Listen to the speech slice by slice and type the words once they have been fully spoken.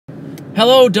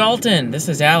Hello Dalton, this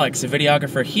is Alex, a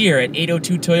videographer here at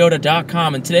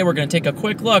 802toyota.com, and today we're going to take a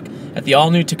quick look at the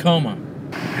all-new Tacoma.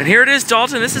 And here it is,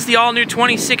 Dalton. This is the all-new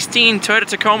 2016 Toyota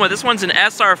Tacoma. This one's an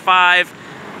SR5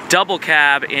 Double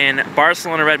Cab in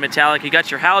Barcelona Red Metallic. You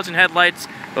got your halogen headlights,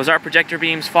 those are projector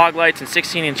beams, fog lights, and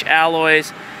 16-inch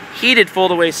alloys, heated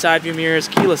fold-away side view mirrors,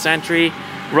 keyless entry,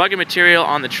 rugged material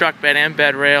on the truck bed and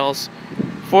bed rails,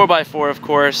 4x4 of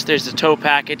course, there's the tow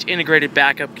package, integrated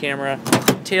backup camera,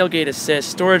 tailgate assist,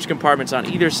 storage compartments on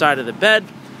either side of the bed,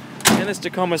 and this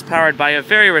Tacoma is powered by a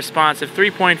very responsive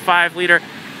 3.5-liter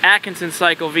Atkinson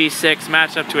cycle V6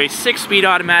 matched up to a 6-speed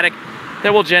automatic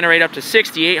that will generate up to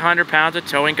 6,800 pounds of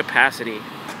towing capacity.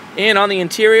 And on the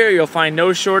interior, you'll find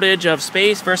no shortage of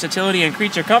space, versatility, and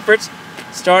creature comforts,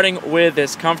 starting with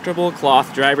this comfortable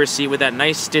cloth driver's seat with that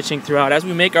nice stitching throughout. As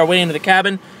we make our way into the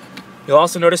cabin, you'll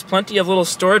also notice plenty of little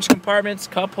storage compartments,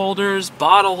 cup holders,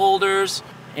 bottle holders,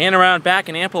 and around back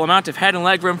an ample amount of head and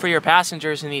leg room for your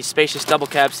passengers in these spacious double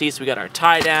cab seats. We got our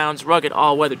tie downs, rugged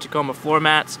all-weather Tacoma floor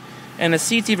mats, and the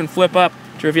seats even flip up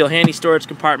to reveal handy storage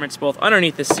compartments both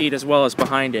underneath the seat as well as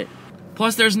behind it.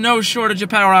 Plus, there's no shortage of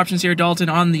power options here, Dalton.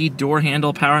 On the door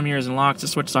handle, power mirrors and locks, the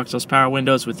switch locks those power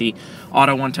windows with the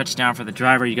auto one touch down for the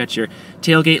driver. You got your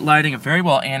tailgate lighting, a very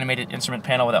well animated instrument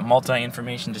panel with a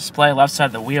multi-information display. Left side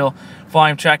of the wheel,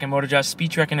 volume track and motor adjust,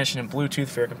 speech recognition and Bluetooth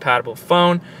for your compatible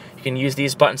phone. You can use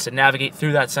these buttons to navigate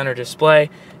through that center display.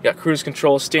 You got cruise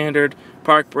control standard,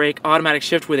 park brake, automatic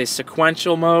shift with a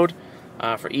sequential mode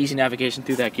for easy navigation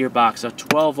through that gearbox. A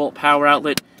 12-volt power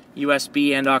outlet,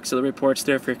 USB and auxiliary ports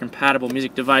there for your compatible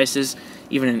music devices,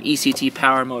 even an ECT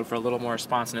power mode for a little more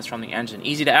responsiveness from the engine.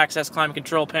 Easy to access climate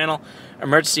control panel,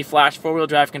 emergency flash, 4-wheel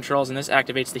drive controls, and this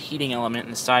activates the heating element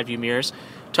in the side view mirrors.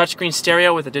 Touchscreen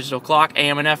stereo with a digital clock,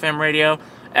 AM and FM radio,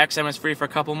 XM is free for a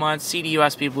couple months, CD,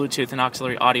 USB, Bluetooth, and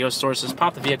auxiliary audio sources.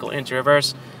 Pop the vehicle into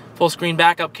reverse, full screen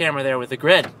backup camera there with the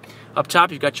grid. Up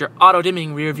top, you've got your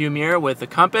auto-dimming rear view mirror with the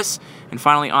compass, and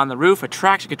finally on the roof, a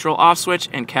traction control off switch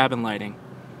and cabin lighting.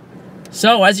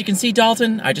 So, as you can see,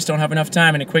 Dalton, I just don't have enough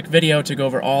time in a quick video to go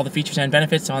over all the features and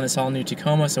benefits on this all-new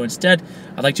Tacoma, so instead,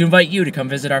 I'd like to invite you to come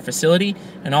visit our facility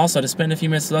and also to spend a few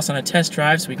minutes with us on a test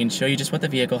drive so we can show you just what the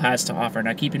vehicle has to offer.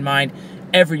 Now, keep in mind,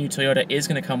 every new Toyota is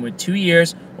going to come with 2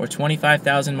 years or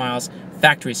 25,000 miles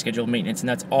factory scheduled maintenance, and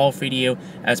that's all free to you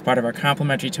as part of our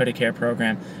complimentary Toyota Care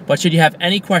program. But should you have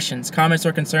any questions, comments,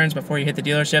 or concerns before you hit the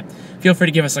dealership, feel free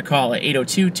to give us a call at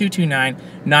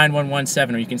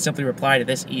 802-229-9117, or you can simply reply to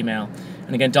this email.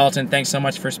 And again, Dalton, thanks so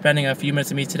much for spending a few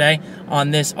minutes with me today on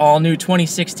this all-new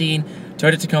 2016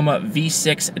 Toyota Tacoma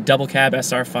V6 Double Cab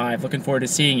SR5. Looking forward to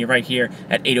seeing you right here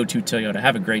at 802 Toyota.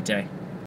 Have a great day.